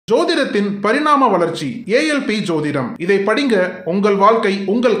ஜோதிடத்தின் பரிணாம வளர்ச்சி ஏஎல்பி ஜோதிடம். இதை படிங்க, உங்கள் வாழ்க்கை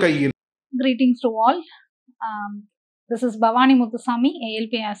உங்கள் கையில். Greetings to all. This is Bhavani Muthusamy,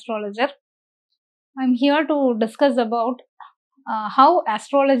 ALP astrologer. I'm here to discuss about how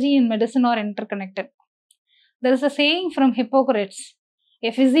astrology and medicine are interconnected. There is a saying from Hippocrates,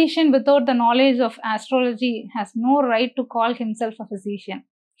 a physician without the knowledge of astrology has no right to call himself a physician.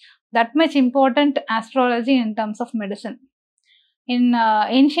 That much important astrology in terms of medicine. In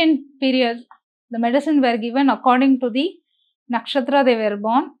ancient periods, the medicine were given according to the nakshatra they were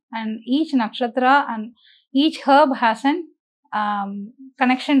born, and each nakshatra and each herb has an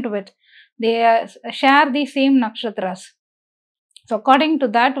connection to it. They share the same nakshatras. So according to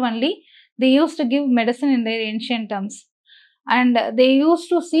that only, they used to give medicine in their ancient terms. And they used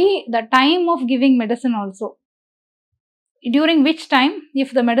to see the time of giving medicine also. During which time, if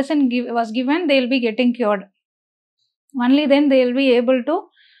the medicine was given, they will be getting cured. Only then they will be able to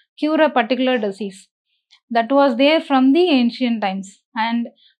cure a particular disease. That was there from the ancient times. And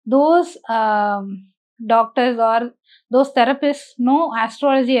those doctors or those therapists know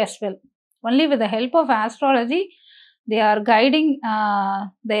astrology as well. Only with the help of astrology, they are guiding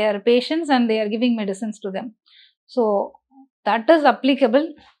their patients and they are giving medicines to them. So that is applicable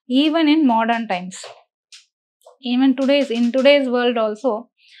even in modern times. Even in today's world also,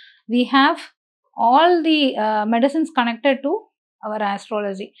 we have all the medicines connected to our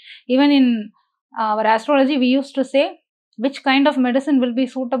astrology. Even in our astrology, we used to say which kind of medicine will be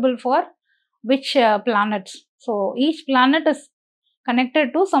suitable for which planets. So each planet is connected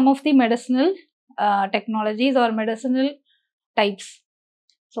to some of the medicinal technologies or medicinal types.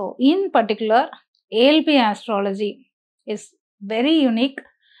 So in particular, ALP astrology is very unique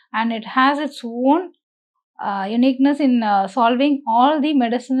and it has its own uniqueness in solving all the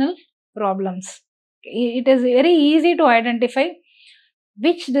medicinal problems. It is very easy to identify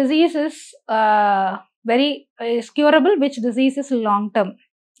which disease is curable, which disease is long term.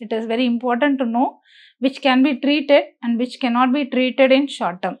 It is very important to know which can be treated and which cannot be treated in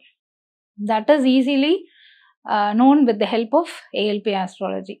short term. That is easily known with the help of ALP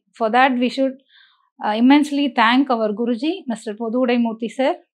astrology. For that, we should immensely thank our Guruji, Mr. Podhuvudaimoorthy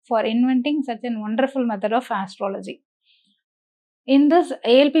sir, for inventing such a wonderful method of astrology. In this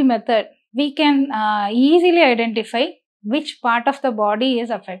ALP method, we can easily identify which part of the body is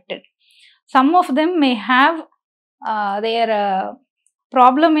affected. Some of them may have their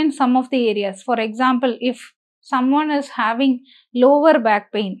problem in some of the areas. For example, if someone is having lower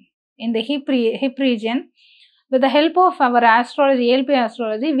back pain in the hip region, with the help of our astrology, ALP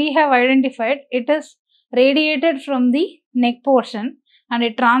astrology, we have identified it is radiated from the neck portion and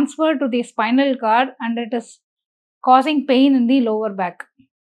it transferred to the spinal cord and it is causing pain in the lower back.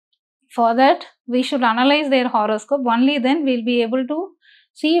 For that, we should analyze their horoscope. Only then we will be able to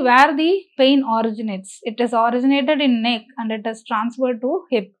see where the pain originates. It is originated in neck and it is transferred to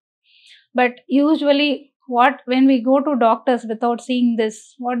hip. But usually, when we go to doctors without seeing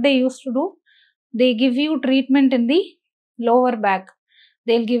this, what they used to do, they give you treatment in the lower back.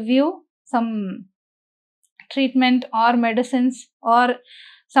 They'll give you some treatment or medicines or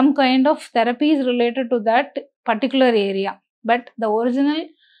some kind of therapies related to that particular area. But the original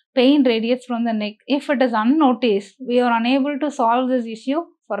pain radiates from the neck. If it is unnoticed, we are unable to solve this issue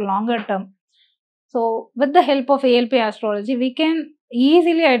for longer term. So with the help of ALP astrology, we can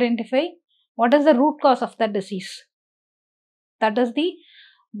easily identify what is the root cause of that disease. That is the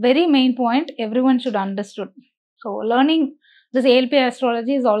very main point everyone should understood. So learning this ALP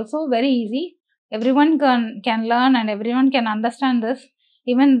astrology is also very easy. Everyone can learn and everyone can understand this.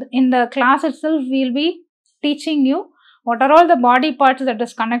 Even in the class itself, we will be teaching you what are all the body parts that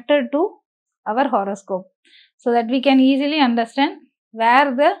is connected to our horoscope, so that we can easily understand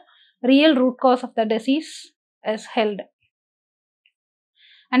where the real root cause of the disease is held.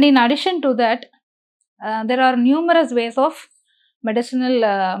 And in addition to that, there are numerous ways of medicinal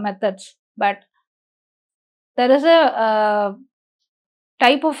methods, but there is a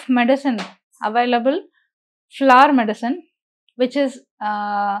type of medicine available, flower medicine, which is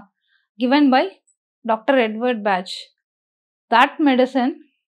given by Dr. Edward Bach. That medicine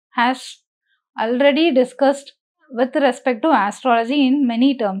has already discussed with respect to astrology in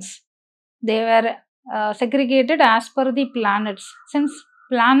many terms. They were segregated as per the planets, since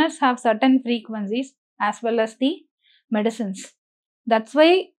planets have certain frequencies as well as the medicines. That's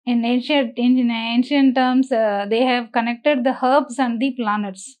why in ancient terms, they have connected the herbs and the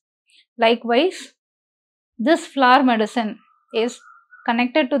planets. Likewise, this flower medicine is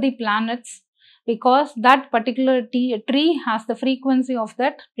connected to the planets because that particular tree has the frequency of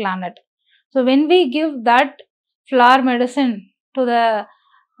that planet. So when we give that flower medicine to the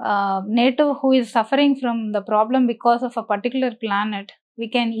native who is suffering from the problem because of a particular planet, we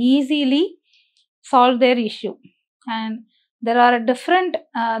can easily solve their issue. And there are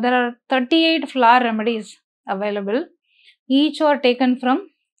 38 flower remedies available. Each are taken from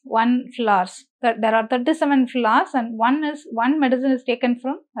one flowers. There are 37 flowers, and one medicine is taken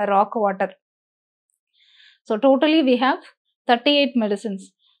from a rock water. So totally we have 38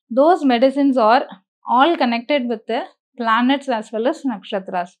 medicines. Those medicines are all connected with the planets as well as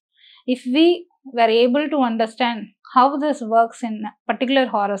nakshatras. If we were able to understand how this works in a particular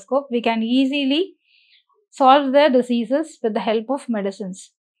horoscope, we can easily solve the diseases with the help of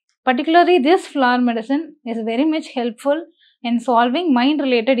medicines. Particularly this flower medicine is very much helpful in solving mind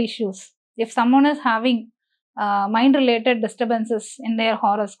related issues. If someone is having mind related disturbances in their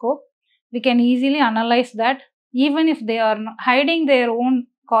horoscope, we can easily analyze that. Even if they are hiding their own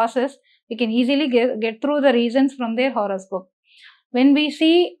causes, we can easily get through the reasons from their horoscope. When we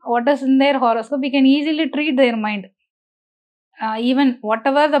see what is in their horoscope, we can easily treat their mind. Even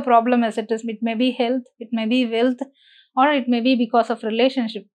whatever the problem is, it may be health, it may be wealth, or it may be because of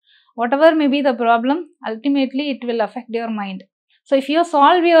relationship. Whatever may be the problem, ultimately it will affect your mind. So if you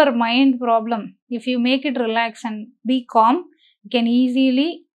solve your mind problem, if you make it relax and be calm, you can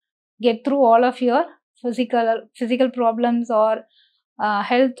easily get through all of your physical problems or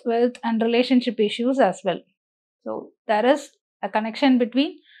health, wealth and relationship issues as well. So there is a connection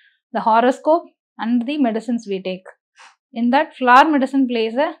between the horoscope and the medicines we take. In that, flower medicine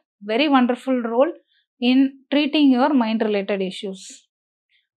plays a very wonderful role in treating your mind related issues.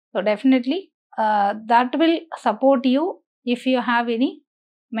 So definitely that will support you if you have any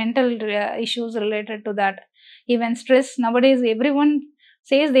mental issues related to that. Even stress, nowadays everyone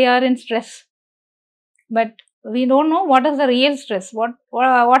says they are in stress, but we don't know what is the real stress,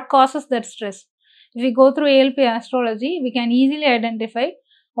 what causes that stress. If we go through ALP astrology, we can easily identify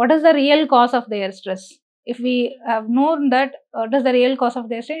what is the real cause of their stress. If we have known that what is the real cause of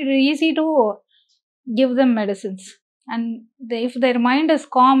their stress, it is easy to give them medicines. And if their mind is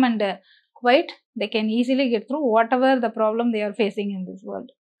calm and quiet, they can easily get through whatever the problem they are facing in this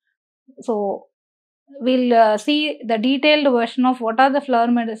world. So we'll see the detailed version of what are the flower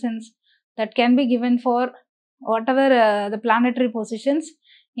medicines that can be given for whatever the planetary positions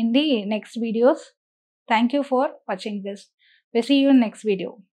in the next videos. Thank you for watching this. We'll see you in next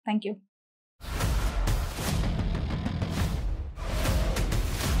video. Thank you.